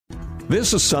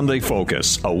This is Sunday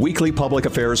Focus, a weekly public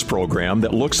affairs program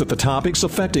that looks at the topics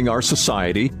affecting our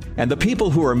society and the people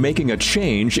who are making a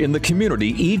change in the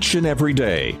community each and every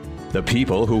day. The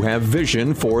people who have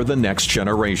vision for the next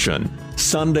generation.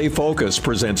 Sunday Focus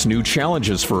presents new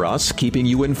challenges for us, keeping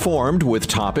you informed with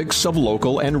topics of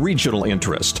local and regional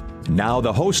interest. Now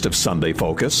the host of Sunday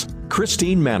Focus,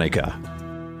 Christine Manica.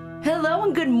 Hello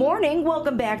and good morning.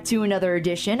 Welcome back to another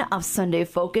edition of Sunday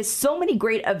Focus. So many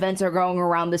great events are going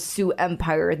around the Sioux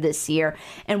Empire this year.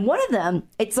 And one of them,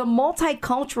 it's a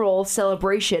multicultural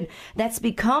celebration that's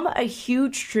become a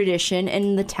huge tradition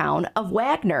in the town of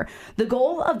Wagner. The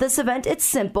goal of this event, it's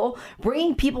simple,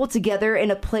 bringing people together in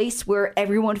a place where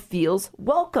everyone feels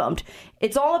welcomed.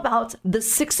 It's all about the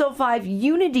 605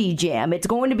 Unity Jam. It's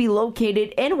going to be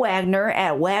located in Wagner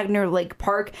at Wagner Lake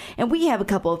Park. And we have a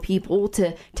couple of people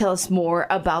to tell us more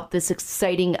about this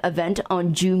exciting event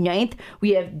on June 9th.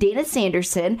 We have Dana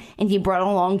Sanderson, and he brought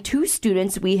along two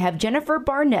students. We have Jennifer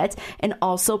Barnett and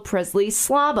also Presley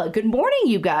Slaba. Good morning,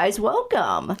 you guys.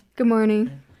 Welcome. Good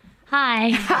morning. Hi.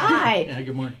 Hi. Yeah,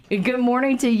 good morning. Good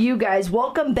morning to you guys.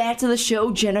 Welcome back to the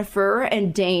show, Jennifer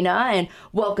and Dana, and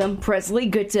welcome, Presley.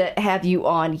 Good to have you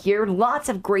on here. Lots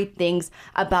of great things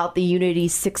about the Unity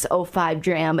 605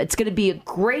 Jam. It's going to be a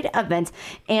great event.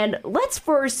 And let's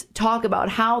first talk about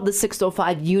how the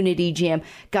 605 Unity Jam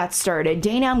got started.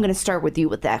 Dana, I'm going to start with you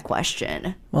with that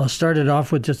question. Well, it started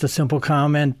off with just a simple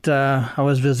comment. I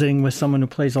was visiting with someone who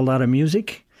plays a lot of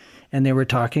music, and they were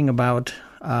talking about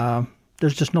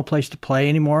there's just no place to play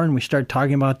anymore, and we started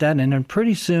talking about that, and then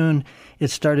pretty soon it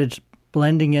started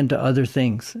blending into other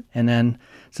things. And then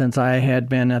since I had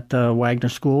been at the Wagner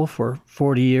School for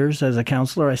 40 years as a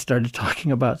counselor, I started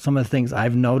talking about some of the things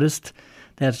I've noticed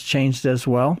that's changed as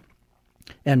well.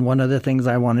 And one of the things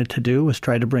I wanted to do was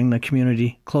try to bring the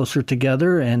community closer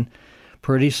together, and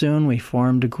pretty soon we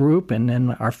formed a group, and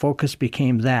then our focus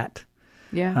became that.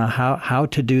 Yeah. How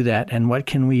to do that, and what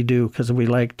can we do, because we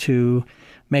like to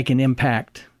make an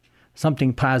impact,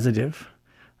 something positive.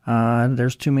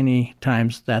 There's too many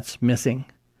times that's missing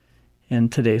in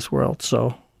today's world.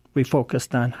 So we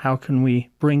focused on how can we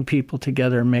bring people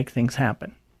together and make things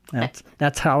happen.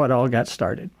 That's how it all got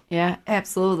started. Yeah,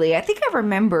 absolutely. I think I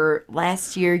remember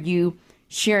last year you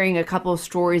sharing a couple of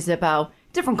stories about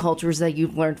different cultures that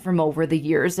you've learned from over the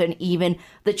years, and even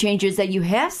the changes that you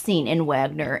have seen in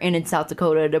Wagner and in South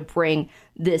Dakota to bring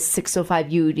this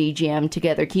 605 UD Jam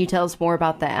together. Can you tell us more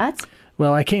about that?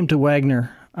 Well, I came to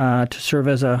Wagner to serve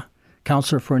as a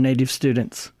counselor for Native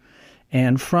students.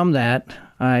 And from that,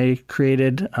 I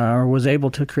was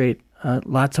able to create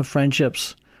lots of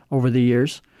friendships over the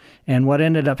years. And what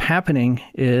ended up happening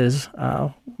is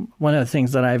one of the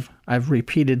things that I've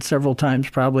repeated several times,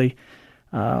 probably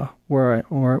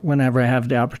or whenever I have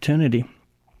the opportunity.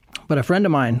 But a friend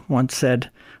of mine once said,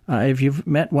 if you've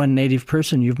met one Native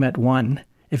person, you've met one.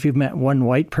 If you've met one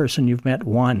white person, you've met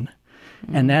one.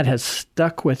 Mm-hmm. And that has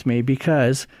stuck with me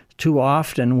because too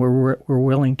often we're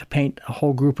willing to paint a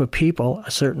whole group of people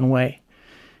a certain way.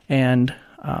 And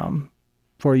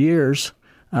for years,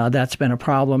 that's been a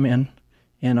problem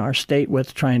in our state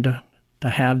with trying to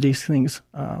have these things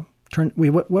turn.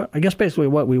 I guess basically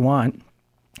what we want.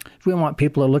 We want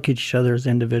people to look at each other as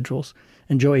individuals,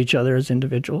 enjoy each other as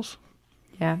individuals.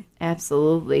 Yeah,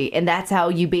 absolutely. And that's how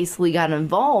you basically got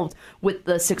involved with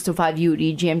the 605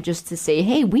 UD Jam, just to say,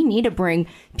 hey, we need to bring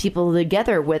people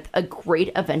together with a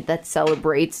great event that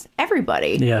celebrates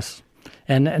everybody. Yes.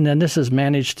 And then this has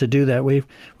managed to do that. We've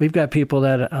got people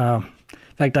that,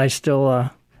 in fact,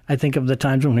 I think of the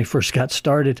times when we first got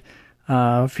started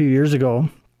a few years ago,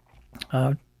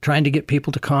 trying to get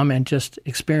people to come and just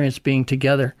experience being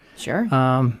together. Sure.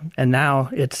 And now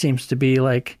it seems to be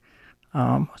like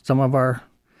some of our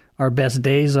best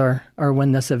days are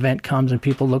when this event comes and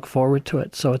people look forward to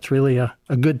it. So it's really a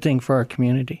good thing for our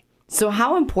community. So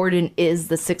how important is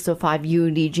the 605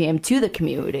 UD Jam to the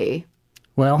community?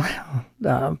 Well,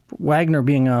 Wagner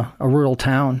being a rural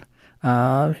town,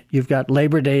 you've got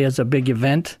Labor Day as a big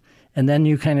event, and then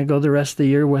you kind of go the rest of the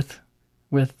year with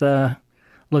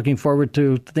looking forward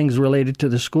to things related to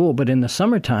the school. But in the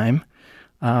summertime,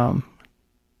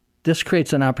 this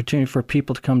creates an opportunity for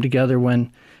people to come together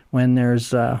when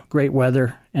there's great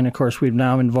weather. And of course, we've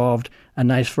now involved a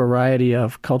nice variety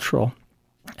of cultural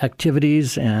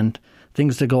activities and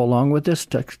things to go along with this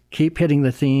to keep hitting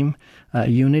the theme,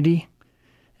 unity.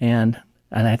 And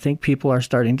I think people are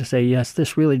starting to say, yes,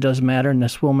 this really does matter, and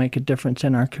this will make a difference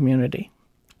in our community.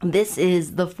 This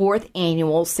is the 4th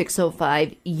annual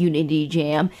 605 Unity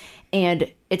Jam,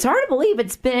 and it's hard to believe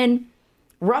it's been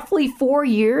roughly 4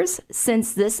 years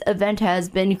since this event has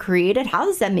been created. How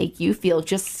does that make you feel,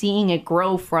 just seeing it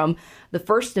grow from the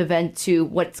first event to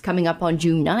what's coming up on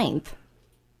June 9th?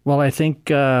 Well, I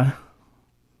think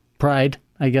pride,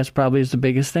 I guess, probably is the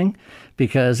biggest thing,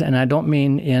 because, and I don't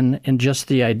mean in just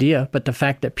the idea, but the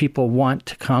fact that people want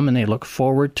to come and they look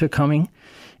forward to coming.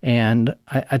 And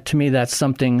to me, that's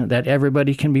something that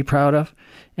everybody can be proud of.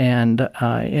 And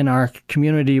in our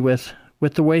community, with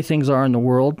the way things are in the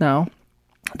world now,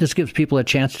 this gives people a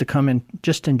chance to come and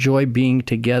just enjoy being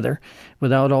together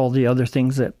without all the other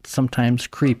things that sometimes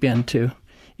creep into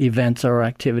events or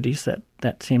activities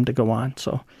that seem to go on.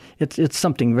 So it's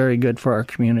something very good for our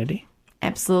community.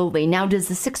 Absolutely. Now, does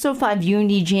the 605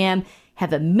 Unity Jam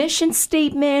have a mission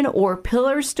statement or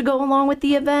pillars to go along with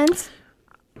the event?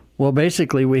 Well,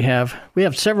 basically, we have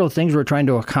several things we're trying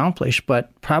to accomplish,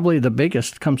 but probably the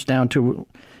biggest comes down to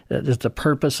is the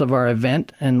purpose of our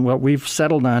event, and what we've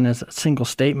settled on is a single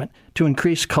statement: to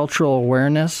increase cultural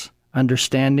awareness,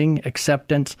 understanding,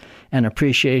 acceptance, and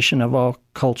appreciation of all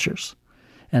cultures.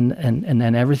 And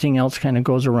then everything else kind of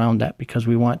goes around that, because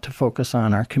we want to focus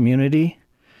on our community.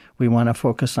 We want to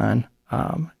focus on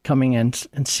coming in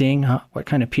and seeing what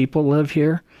kind of people live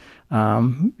here.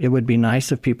 It would be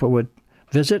nice if people would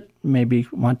visit, maybe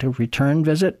want to return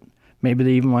visit. Maybe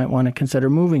they even might want to consider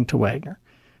moving to Wagner,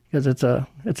 because it's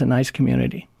a nice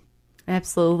community.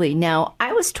 Absolutely. Now,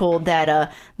 I was told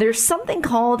that there's something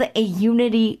called a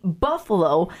Unity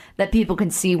Buffalo that people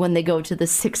can see when they go to the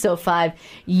 605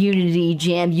 Unity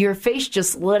Jam. Your face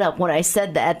just lit up when I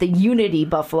said that, the Unity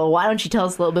Buffalo. Why don't you tell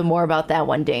us a little bit more about that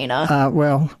one, Dana?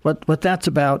 Well, what that's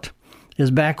about is,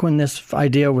 back when this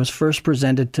idea was first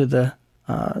presented to the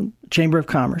Chamber of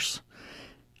Commerce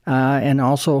and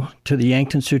also to the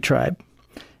Yankton Sioux Tribe.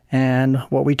 And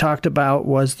what we talked about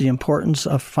was the importance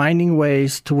of finding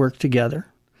ways to work together.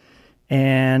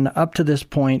 And up to this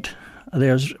point,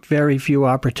 there's very few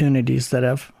opportunities that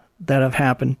have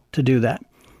happened to do that.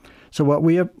 So what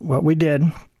we did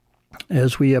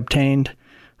is we obtained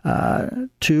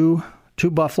two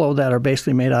buffalo that are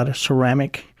basically made out of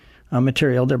ceramic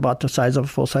material. They're about the size of a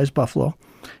full-size buffalo.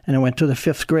 And I went to the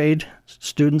 5th grade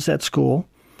students at school,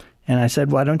 and I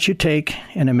said, why don't you take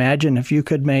and imagine if you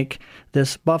could make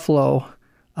this buffalo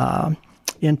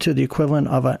into the equivalent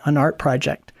of an art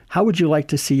project. How would you like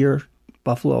to see your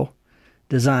buffalo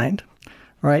designed?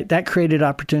 All right, that created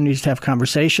opportunities to have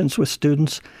conversations with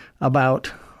students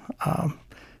about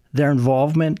their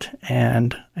involvement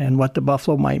and what the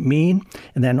buffalo might mean.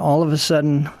 And then all of a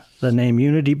sudden, the name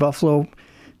Unity Buffalo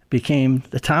became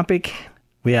the topic.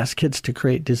 We asked kids to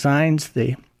create designs.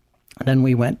 Then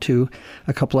we went to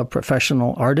a couple of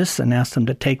professional artists and asked them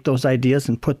to take those ideas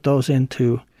and put those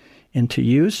into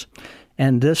use.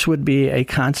 And this would be a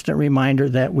constant reminder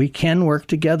that we can work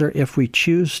together if we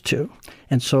choose to.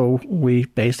 And so we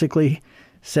basically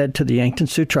said to the Yankton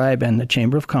Sioux Tribe and the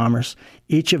Chamber of Commerce,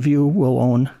 each of you will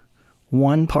own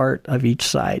one part of each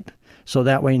side. So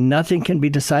that way nothing can be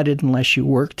decided unless you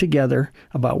work together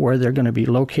about where they're going to be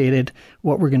located,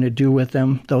 what we're going to do with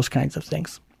them, those kinds of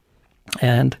things.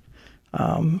 And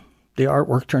the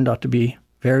artwork turned out to be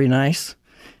very nice,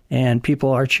 and people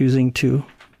are choosing to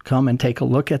come and take a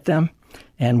look at them.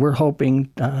 And we're hoping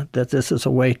that this is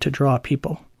a way to draw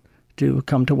people to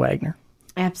come to Wagner.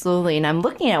 Absolutely. And I'm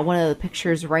looking at one of the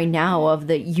pictures right now of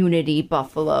the Unity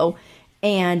Buffalo,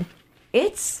 and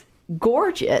it's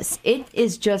gorgeous. It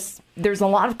is just, there's a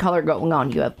lot of color going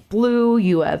on. You have blue,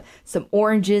 you have some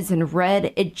oranges and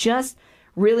red. It just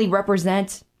really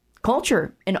represents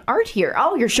culture and art here.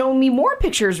 Oh, you're showing me more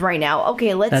pictures right now.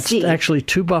 Okay, let's see. That's actually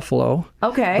 2 buffalo.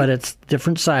 Okay. But it's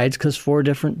different sides because 4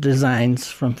 different designs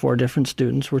from 4 different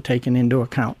students were taken into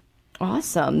account.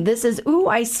 Awesome. This is,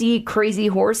 I see Crazy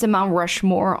Horse and Mount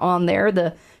Rushmore on there,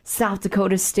 the South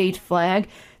Dakota state flag.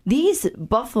 These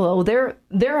buffalo,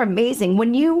 they're amazing.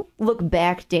 When you look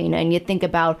back, Dana, and you think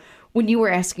about when you were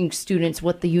asking students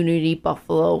what the Unity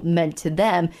Buffalo meant to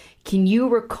them, can you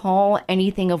recall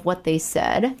anything of what they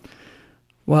said?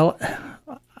 Well,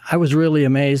 I was really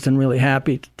amazed and really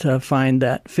happy to find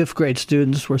that 5th grade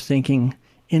students were thinking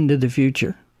into the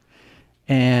future.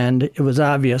 And it was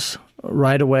obvious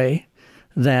right away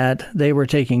that they were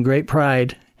taking great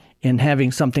pride in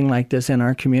having something like this in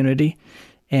our community.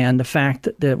 And the fact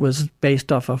that it was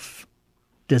based off of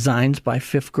designs by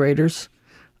 5th graders.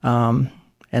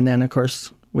 And then, of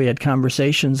course, we had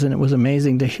conversations, and it was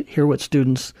amazing to hear what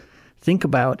students think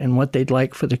about and what they'd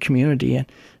like for the community. And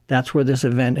that's where this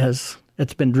event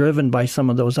it's been driven by some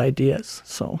of those ideas.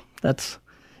 So it's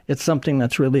something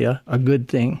that's really a good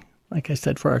thing, like I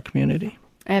said, for our community.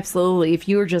 Absolutely. If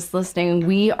you were just listening,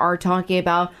 we are talking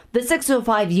about the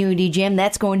 605 Unity Jam.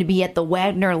 That's going to be at the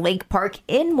Wagner Lake Park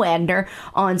in Wagner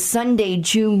on Sunday,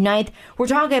 June 9th. We're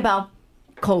talking about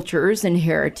cultures and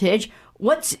heritage.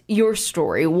 What's your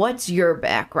story? What's your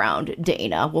background,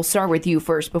 Dana? We'll start with you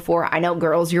first before, I know,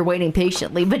 girls, you're waiting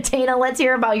patiently. But Dana, let's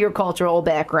hear about your cultural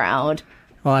background.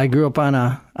 Well, I grew up on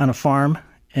a farm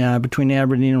between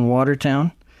Aberdeen and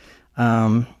Watertown.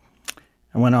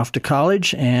 I went off to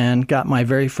college and got my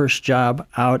very first job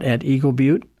out at Eagle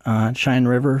Butte, Cheyenne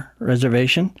River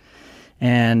Reservation.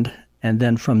 And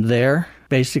then from there,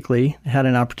 basically had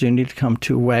an opportunity to come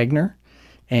to Wagner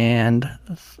and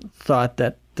thought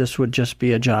that this would just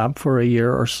be a job for a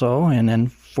year or so. And then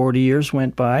 40 years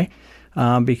went by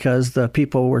because the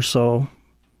people were so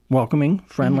welcoming,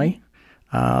 friendly.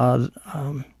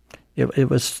 It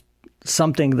was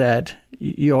something that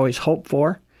you always hope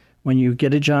for when you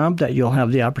get a job, that you'll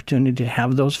have the opportunity to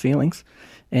have those feelings.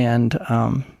 And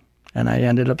I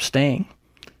ended up staying.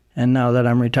 And now that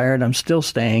I'm retired, I'm still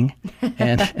staying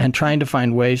and trying to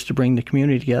find ways to bring the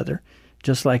community together,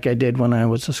 just like I did when I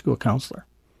was a school counselor.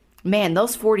 Man,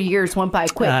 those 40 years went by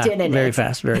quick, didn't it? Very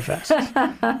fast, very fast.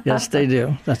 Yes, they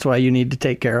do. That's why you need to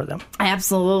take care of them.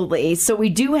 Absolutely. So we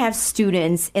do have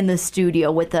students in the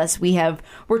studio with us. We have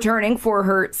returning for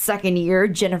her second year,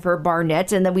 Jennifer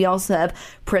Barnett, and then we also have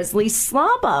Presley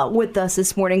Slaba with us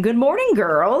this morning. Good morning,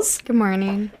 girls. Good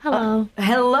morning. Hello.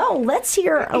 Hello. Let's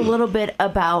hear a little bit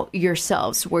about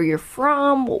yourselves, where you're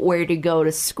from, where to go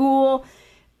to school.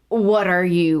 What are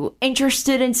you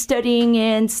interested in studying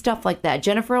in, stuff like that?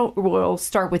 Jennifer, we'll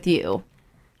start with you.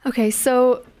 Okay,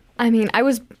 so, I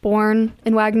was born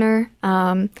in Wagner.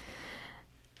 I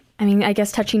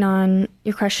guess touching on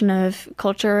your question of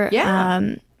culture.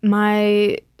 Yeah.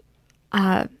 I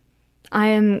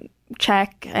am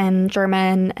Czech and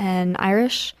German and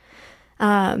Irish.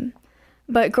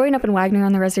 But growing up in Wagner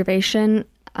on the reservation,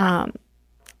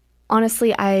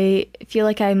 honestly, I feel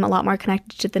like I'm a lot more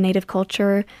connected to the native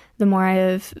culture the more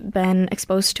I've been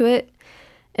exposed to it.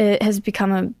 It has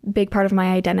become a big part of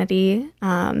my identity,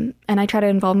 and I try to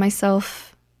involve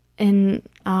myself in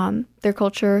their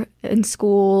culture in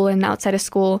school and outside of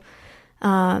school.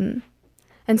 And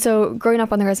so growing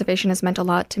up on the reservation has meant a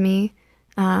lot to me.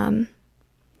 I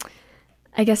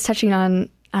guess touching on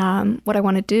what I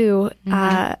want to do,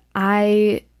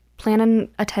 I plan on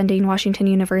attending Washington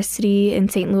University in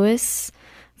St. Louis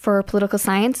for political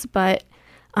science, but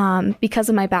because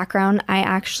of my background, I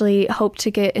actually hope to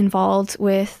get involved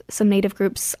with some Native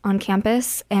groups on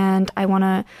campus, and I want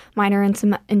to minor in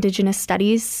some Indigenous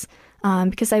studies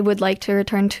because I would like to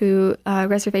return to a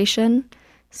reservation.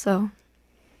 So,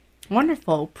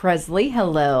 wonderful. Presley,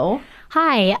 hello.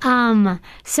 Hi.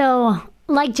 So,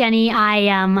 like Jenny, I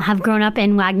have grown up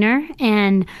in Wagner,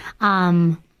 and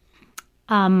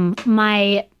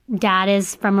my dad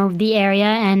is from the area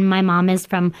and my mom is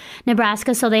from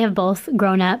Nebraska, so they have both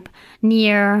grown up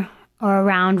near or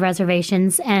around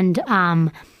reservations. And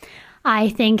I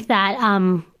think that,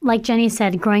 like Jenny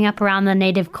said, growing up around the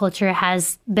Native culture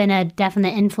has been a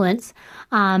definite influence.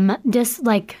 Just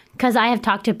like, because I have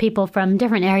talked to people from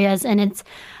different areas, and it's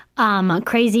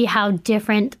crazy how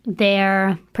different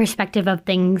their perspective of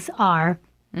things are.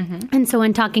 And so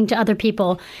when talking to other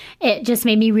people, it just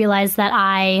made me realize that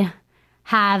I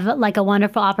have like a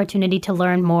wonderful opportunity to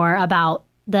learn more about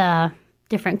the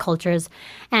different cultures.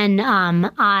 And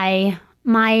my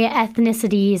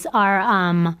ethnicities are,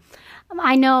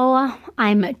 I know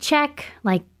I'm Czech,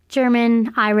 like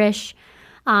German, Irish,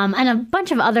 and a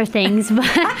bunch of other things,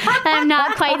 but I'm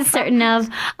not quite certain of.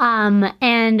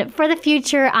 And for the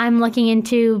future, I'm looking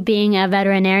into being a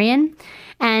veterinarian.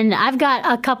 And I've got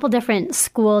a couple different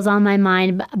schools on my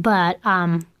mind, but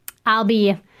I'll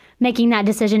be making that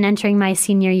decision entering my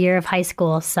senior year of high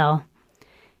school. So,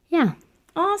 yeah.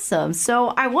 Awesome. So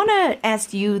I want to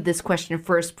ask you this question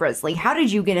first, Presley. How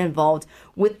did you get involved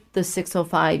with the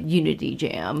 605 Unity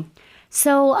Jam?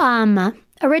 So,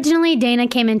 originally, Dana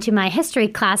came into my history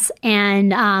class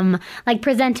and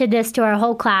presented this to our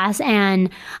whole class, and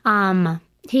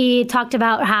he talked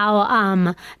about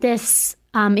how this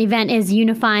event is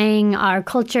unifying our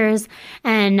cultures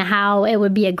and how it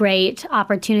would be a great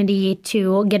opportunity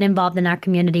to get involved in our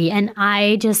community. And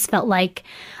I just felt like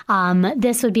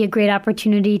this would be a great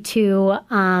opportunity to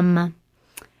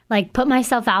put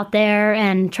myself out there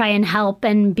and try and help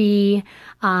and be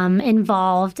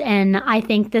involved. And I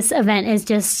think this event is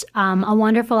just a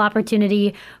wonderful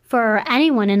opportunity for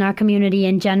anyone in our community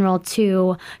in general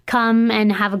to come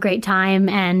and have a great time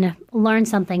and learn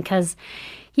something, because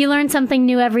you learn something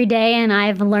new every day, and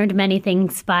I've learned many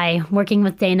things by working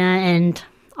with Dana and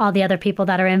all the other people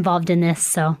that are involved in this.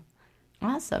 So,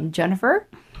 Awesome. Jennifer?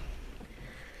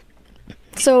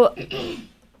 So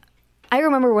I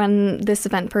remember when this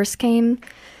event first came,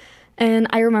 and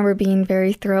I remember being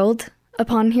very thrilled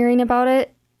upon hearing about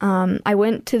it. I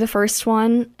went to the first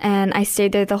one, and I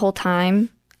stayed there the whole time.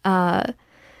 I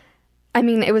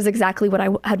mean, it was exactly what I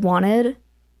had wanted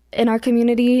in our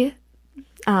community.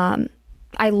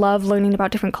 I love learning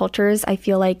about different cultures. I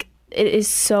feel like it is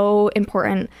so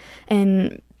important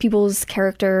in people's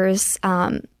characters.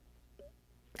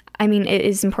 I mean, it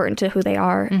is important to who they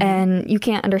are, and you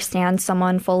can't understand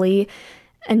someone fully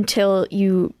until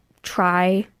you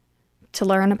try to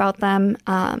learn about them.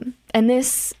 And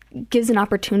this gives an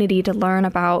opportunity to learn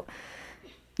about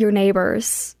your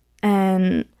neighbors.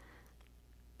 And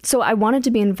so I wanted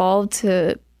to be involved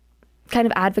to kind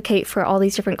of advocate for all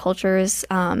these different cultures.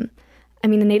 I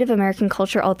mean, the Native American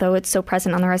culture, although it's so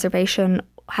present on the reservation,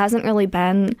 hasn't really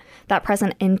been that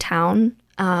present in town.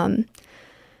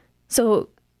 So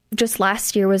just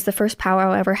last year was the first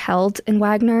powwow ever held in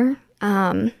Wagner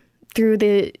through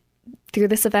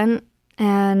this event.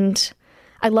 And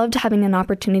I loved having an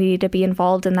opportunity to be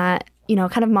involved in that, you know,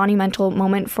 kind of monumental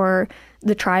moment for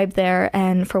the tribe there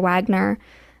and for Wagner,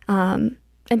 and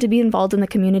to be involved in the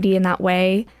community in that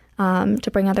way,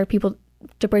 to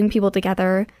bring people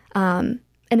together in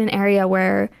an area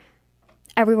where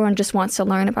everyone just wants to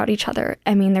learn about each other.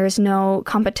 I mean, there's no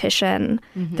competition.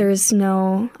 There's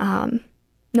no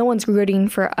one's rooting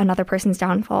for another person's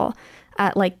downfall.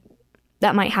 Like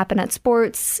that might happen at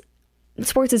sports.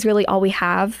 Sports is really all we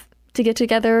have to get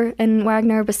together in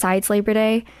Wagner besides Labor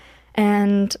Day.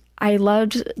 And I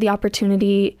loved the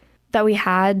opportunity that we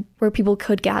had where people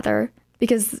could gather,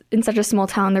 because in such a small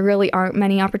town, there really aren't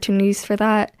many opportunities for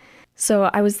that. So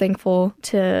I was thankful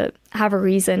to have a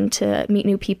reason to meet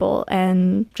new people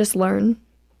and just learn.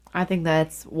 I think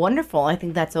that's wonderful. I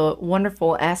think that's a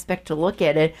wonderful aspect to look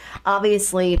at it.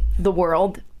 Obviously, the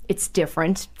world, it's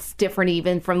different. It's different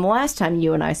even from the last time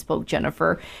you and I spoke,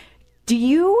 Jennifer. Do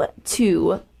you,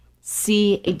 too,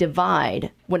 see a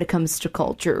divide when it comes to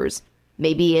cultures?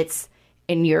 Maybe it's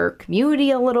in your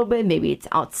community a little bit. Maybe it's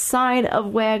outside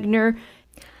of Wagner.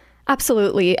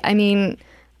 Absolutely. I mean,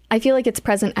 I feel like it's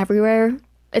present everywhere.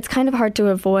 It's kind of hard to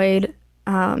avoid.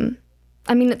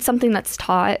 I mean, it's something that's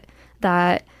taught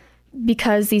that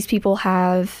because these people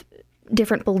have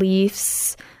different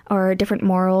beliefs or different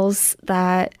morals,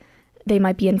 that they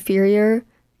might be inferior,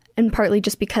 and partly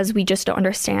just because we just don't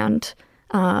understand.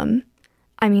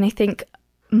 I mean, I think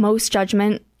most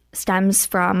judgment stems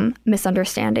from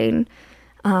misunderstanding.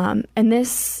 And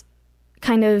this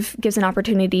kind of gives an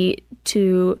opportunity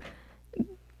to,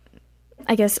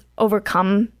 I guess,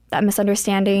 overcome that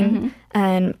misunderstanding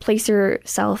and place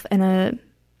yourself in a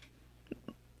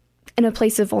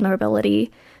place of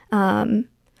vulnerability, to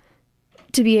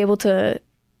be able to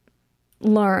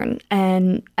learn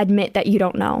and admit that you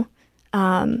don't know.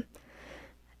 And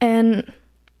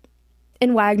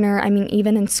in Wagner, I mean,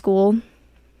 even in school,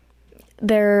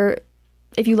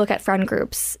 if you look at friend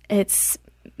groups, it's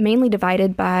mainly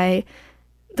divided by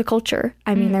the culture.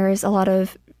 I mean, there's a lot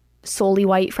of solely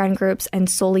white friend groups and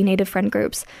solely Native friend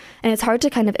groups, and it's hard to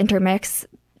kind of intermix.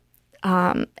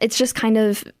 It's just kind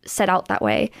of set out that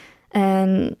way.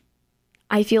 And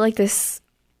I feel like this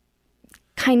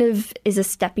kind of is a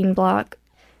stepping block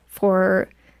for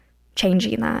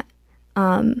changing that.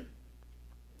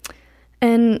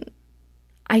 And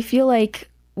I feel like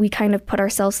we kind of put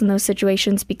ourselves in those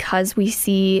situations because we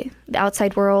see the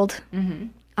outside world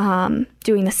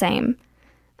doing the same.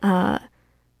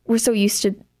 We're so used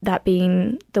to that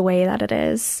being the way that it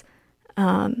is.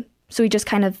 So we just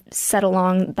kind of set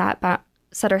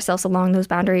ourselves along those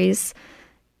boundaries,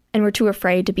 and we're too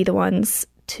afraid to be the ones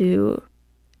to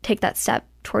take that step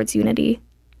towards unity.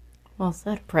 Well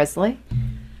said. Presley?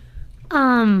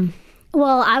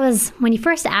 Well, when you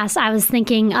first asked, I was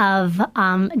thinking of,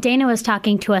 Dana was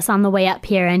talking to us on the way up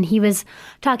here, and he was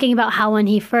talking about how when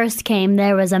he first came,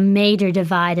 there was a major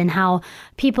divide and how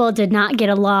people did not get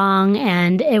along,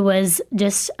 and it was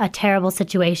just a terrible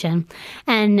situation.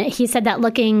 And he said that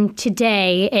looking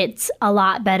today, it's a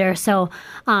lot better. So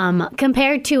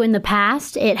compared to in the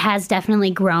past, it has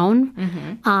definitely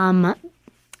grown.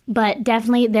 But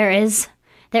definitely there is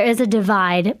a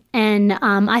divide, and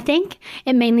I think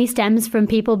it mainly stems from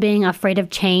people being afraid of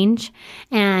change,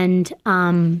 and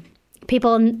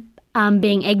people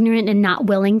being ignorant and not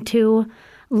willing to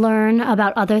learn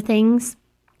about other things.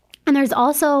 And there's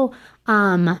also,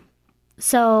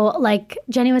 so like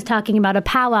Jenny was talking about a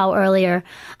powwow earlier,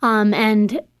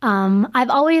 and I've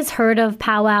always heard of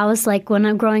powwows, like when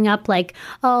I'm growing up, like,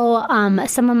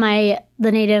 some of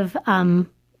the Native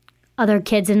other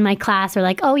kids in my class are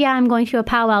like, oh yeah, I'm going to a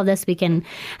powwow this weekend.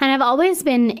 And I've always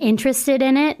been interested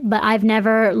in it, but I've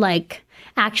never like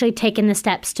actually taken the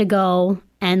steps to go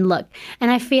and look.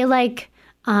 And I feel like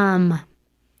another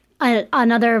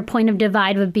point of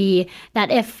divide would be that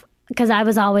because I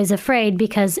was always afraid,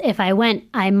 because if I went,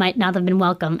 I might not have been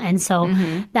welcome. And so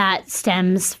that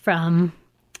stems from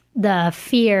the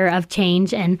fear of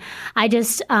change. And I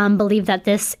just believe that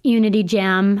this Unity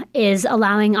Jam is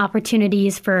allowing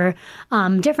opportunities for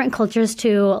different cultures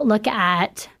to look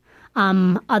at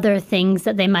other things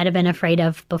that they might have been afraid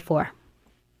of before.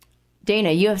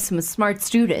 Dana, you have some smart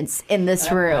students in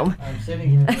this room. I'm sitting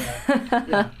here.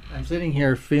 I'm sitting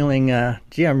here feeling,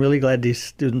 gee, I'm really glad these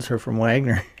students are from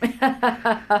Wagner.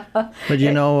 But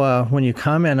you know, when you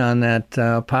comment on that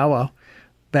powwow,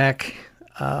 back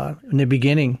in the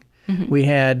beginning, we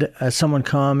had someone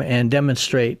come and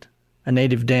demonstrate a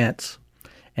native dance.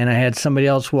 And I had somebody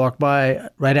else walk by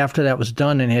right after that was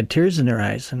done and had tears in their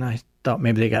eyes. And I thought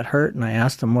maybe they got hurt. And I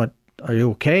asked them, are you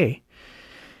okay?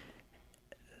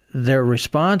 Their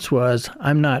response was,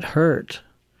 I'm not hurt.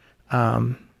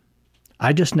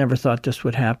 I just never thought this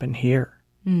would happen here.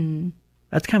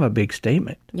 That's kind of a big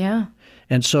statement. Yeah.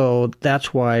 And so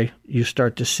that's why you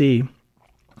start to see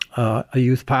a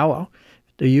youth powwow.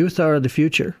 The youth are the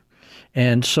future.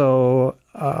 And so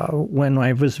when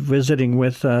I was visiting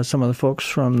with some of the folks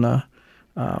from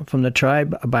the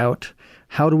tribe about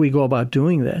how do we go about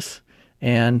doing this,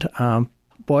 and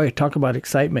boy, talk about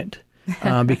excitement.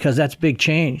 Because that's big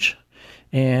change.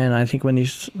 And I think when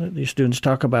these students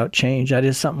talk about change, that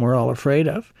is something we're all afraid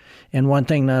of. And one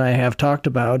thing that I have talked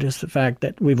about is the fact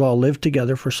that we've all lived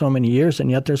together for so many years,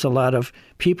 and yet there's a lot of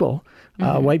people,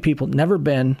 white people, never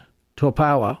been to a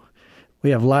powwow.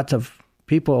 We have lots of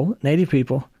people, Native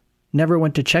people, never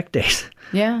went to check days.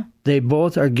 Yeah. They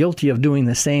both are guilty of doing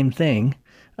the same thing,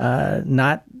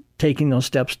 not taking those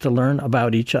steps to learn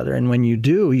about each other. And when you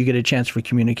do, you get a chance for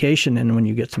communication. And when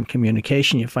you get some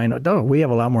communication, you find out, oh, we have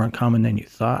a lot more in common than you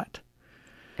thought.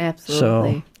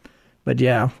 Absolutely. So, but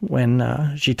yeah,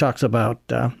 when she talks about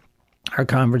our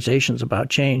conversations about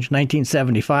change,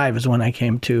 1975 is when I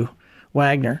came to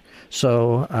Wagner.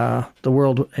 So the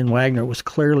world in Wagner was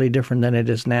clearly different than it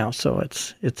is now. So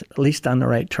it's at least on the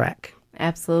right track.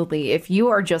 Absolutely. If you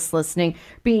are just listening,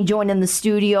 being joined in the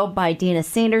studio by Dana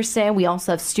Sanderson. We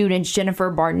also have students Jennifer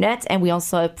Barnett, and we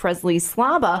also have Presley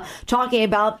Slaba talking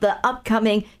about the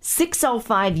upcoming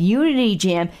 605 Unity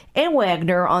Jam in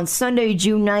Wagner on Sunday,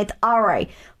 June 9th. All right,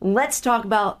 let's talk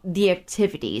about the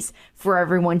activities for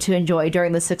everyone to enjoy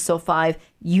during the 605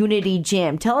 Unity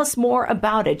Jam. Tell us more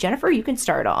about it. Jennifer, you can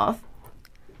start off.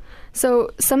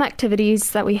 So some activities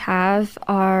that we have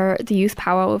are the youth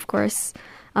powwow, of course.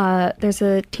 There's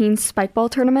a teen spikeball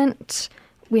tournament.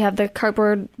 We have the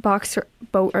cardboard box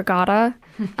boat regatta,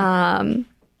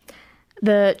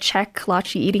 the Czech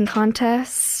kolache eating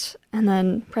contest, and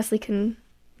then Presley can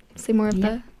say more of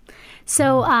that.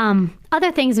 So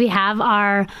other things we have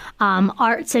are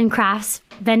arts and crafts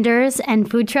vendors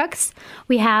and food trucks.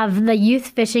 We have the youth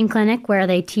fishing clinic where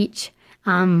they teach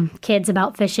kids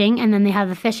about fishing, and then they have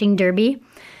the fishing derby.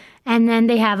 And then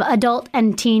they have adult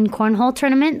and teen cornhole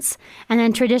tournaments, and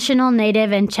then traditional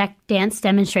Native and Czech dance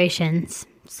demonstrations.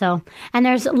 So, and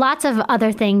there's lots of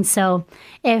other things. So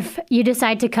if you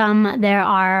decide to come, there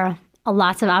are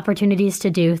lots of opportunities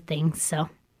to do things. So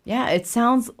yeah, it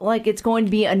sounds like it's going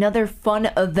to be another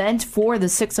fun event for the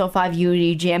 605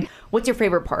 Unity Jam. What's your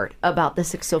favorite part about the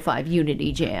 605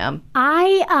 Unity Jam?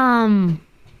 I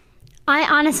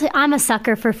honestly, I'm a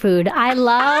sucker for food. I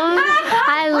love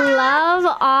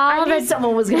all I knew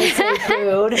someone was going to say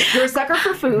food. You're a sucker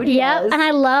for food. Yep, yes. And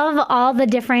I love all the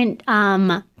different,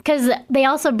 because they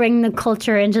also bring the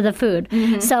culture into the food.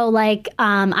 So like,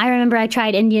 I remember I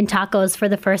tried Indian tacos for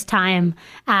the first time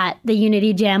at the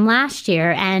Unity Jam last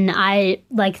year, and I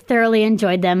like thoroughly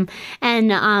enjoyed them.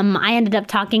 And I ended up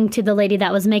talking to the lady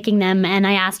that was making them, and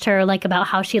I asked her like about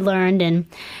how she learned, and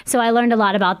so I learned a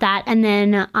lot about that. And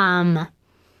then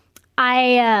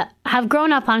I have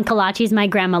grown up on kolaches. My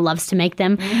grandma loves to make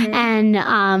them.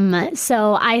 And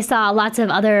so I saw lots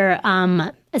of other,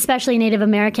 especially Native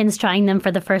Americans, trying them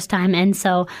for the first time. And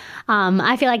so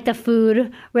I feel like the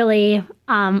food really,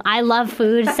 I love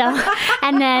food. So,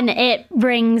 and then it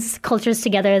brings cultures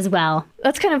together as well.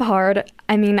 That's kind of hard.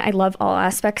 I mean, I love all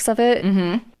aspects of it.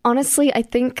 Honestly, I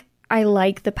think I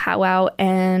like the powwow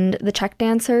and the Czech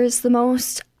dancers the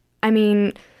most. I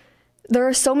mean, there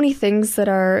are so many things that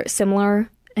are similar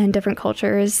in different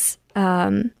cultures.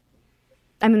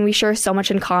 I mean, we share so much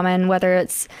in common, whether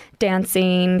it's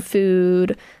dancing,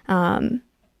 food,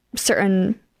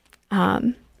 certain,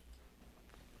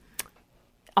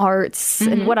 all arts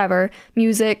and whatever,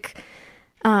 music.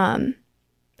 And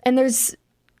there's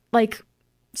like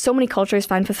so many cultures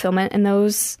find fulfillment in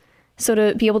those. So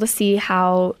to be able to see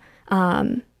how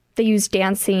they use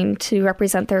dancing to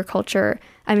represent their culture,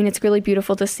 I mean, it's really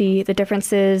beautiful to see the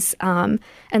differences. And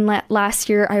last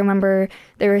year, I remember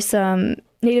there were some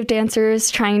Native dancers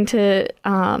trying to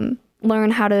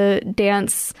learn how to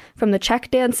dance from the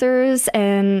Czech dancers.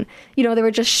 And, you know, they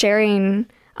were just sharing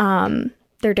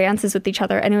their dances with each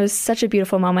other. And it was such a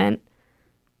beautiful moment.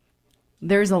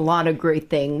 There's a lot of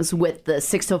great things with the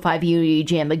 605 Unity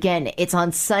Jam. Again, it's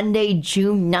on Sunday,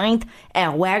 June 9th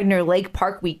at Wagner Lake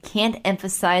Park. We can't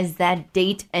emphasize that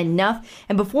date enough.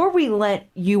 And before we let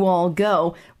you all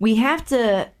go, we have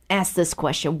to ask this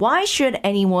question. Why should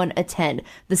anyone attend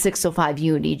the 605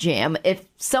 Unity Jam? If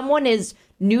someone is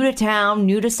new to town,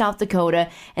 new to South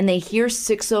Dakota, and they hear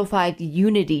 605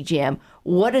 Unity Jam,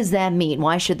 what does that mean?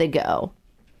 Why should they go?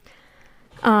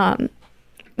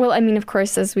 Well, I mean, of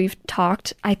course, as we've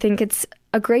talked, I think it's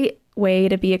a great way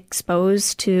to be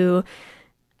exposed to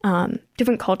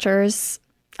different cultures.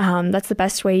 That's the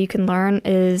best way you can learn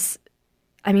is,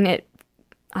 I mean, it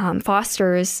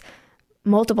fosters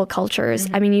multiple cultures.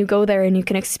 I mean, you go there and you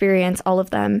can experience all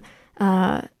of them.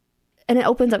 And it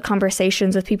opens up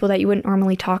conversations with people that you wouldn't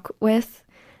normally talk with.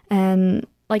 And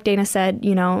like Dana said,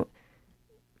 you know,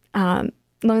 learn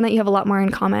that you have a lot more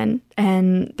in common.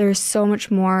 And there's so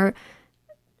much more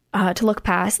to look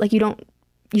past. Like you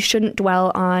shouldn't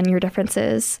dwell on your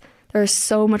differences. There's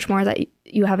so much more that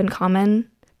you have in common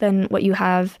than what you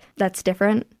have that's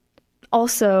different.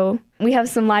 Also, we have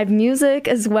some live music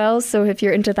as well. So if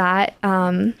you're into that,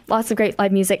 lots of great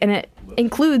live music, and it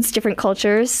includes different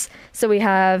cultures. So we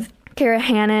have Kara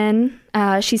Hannon.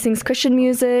 She sings Christian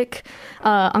music.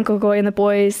 Uncle Goy and the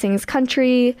Boys sings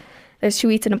country. There's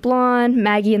Who Eats in a Blonde,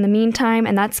 Maggie in the Meantime,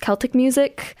 and that's Celtic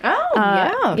music. Oh,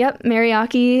 yeah. Yep,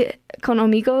 Mariachi con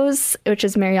Amigos, which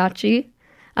is mariachi.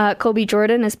 Colby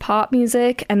Jordan is pop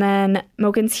music, and then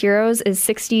Moken's Heroes is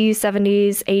 60s,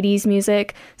 70s, 80s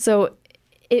music. So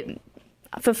it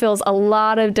fulfills a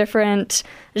lot of different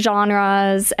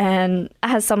genres and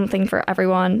has something for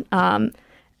everyone.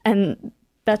 And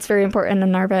that's very important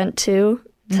in our event, too,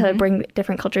 to bring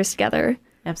different cultures together.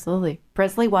 Absolutely.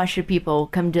 Presley, why should people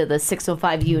come to the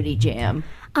 605 Unity Jam?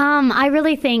 I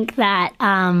really think that,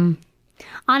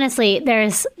 honestly,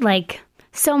 there's like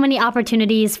so many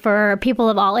opportunities for people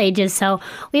of all ages. So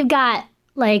we've got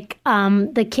like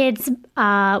the kids,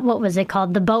 what was it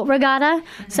called? The boat regatta.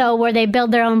 So where they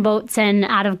build their own boats and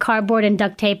out of cardboard and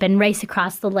duct tape and race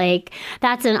across the lake.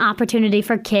 That's an opportunity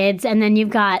for kids. And then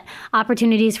you've got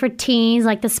opportunities for teens,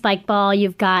 like the spike ball.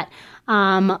 You've got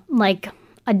like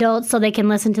adults so they can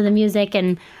listen to the music,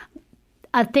 and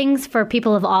things for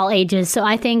people of all ages. So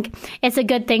I think it's a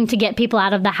good thing to get people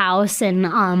out of the house and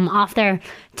off their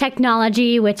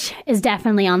technology, which is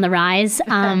definitely on the rise.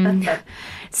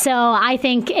 So I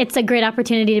think it's a great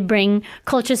opportunity to bring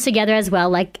cultures together as well.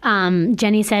 Like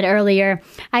Jenny said earlier,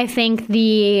 I think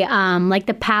the like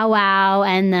the powwow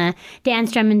and the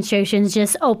dance demonstrations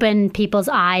just open people's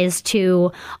eyes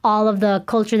to all of the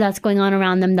culture that's going on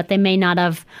around them that they may not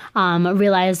have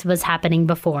realized was happening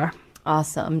before.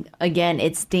 Awesome. Again,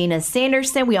 it's Dana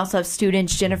Sanderson. We also have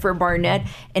students Jennifer Barnett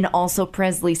and also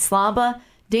Presley Slaba.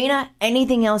 Dana,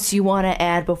 anything else you want to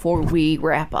add before we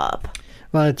wrap up?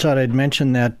 Well, I thought I'd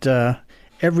mention that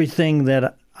everything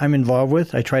that I'm involved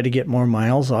with, I try to get more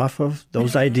miles off of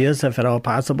those ideas if at all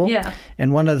possible. Yeah.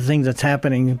 And one of the things that's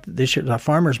happening this year, the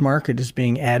farmers market is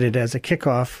being added as a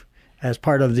kickoff as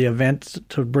part of the event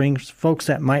to bring folks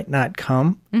that might not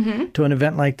come to an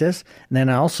event like this. And then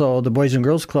also the Boys and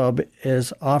Girls Club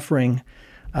is offering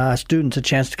students a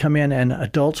chance to come in, and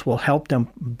adults will help them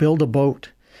build a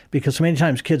boat. Because many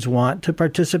times kids want to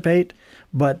participate,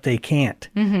 but they can't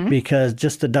because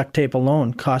just the duct tape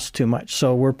alone costs too much.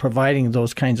 So we're providing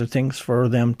those kinds of things for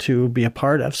them to be a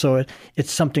part of. So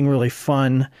it's something really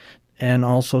fun, and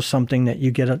also something that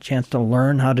you get a chance to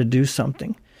learn how to do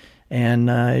something.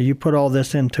 And you put all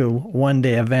this into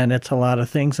one-day event, it's a lot of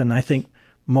things. And I think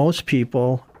most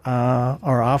people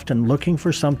are often looking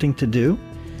for something to do.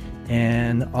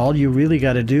 And all you really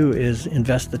got to do is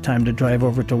invest the time to drive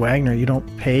over to Wagner. You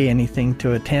don't pay anything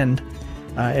to attend.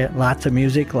 Lots of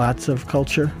music, lots of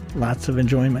culture, lots of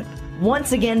enjoyment.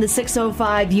 Once again, the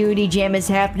 605 Unity Jam is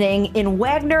happening in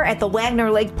Wagner at the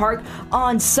Wagner Lake Park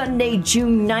on Sunday,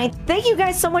 June 9th. Thank you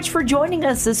guys so much for joining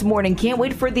us this morning. Can't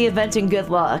wait for the event, and good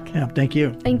luck. Yeah, thank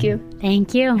you. Thank you.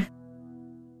 Thank you.